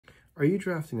Are you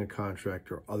drafting a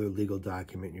contract or other legal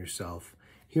document yourself?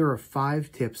 Here are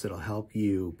 5 tips that'll help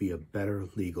you be a better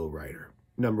legal writer.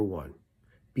 Number 1,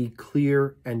 be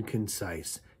clear and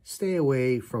concise. Stay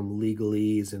away from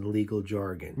legalese and legal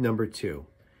jargon. Number 2,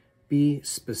 be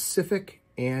specific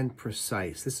and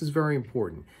precise. This is very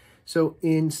important. So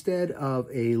instead of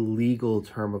a legal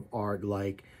term of art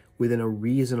like within a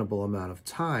reasonable amount of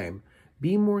time,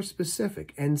 be more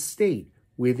specific and state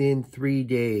within 3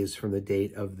 days from the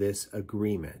date of this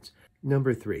agreement.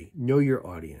 Number 3, know your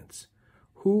audience.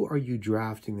 Who are you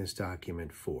drafting this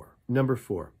document for? Number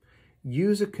 4,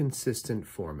 use a consistent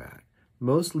format.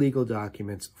 Most legal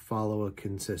documents follow a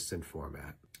consistent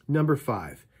format. Number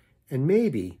 5, and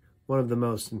maybe one of the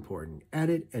most important,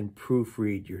 edit and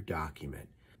proofread your document.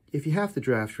 If you have to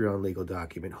draft your own legal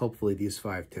document, hopefully these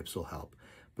 5 tips will help.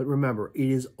 But remember, it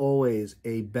is always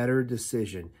a better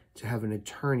decision to have an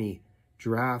attorney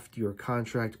draft your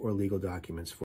contract or legal documents for you.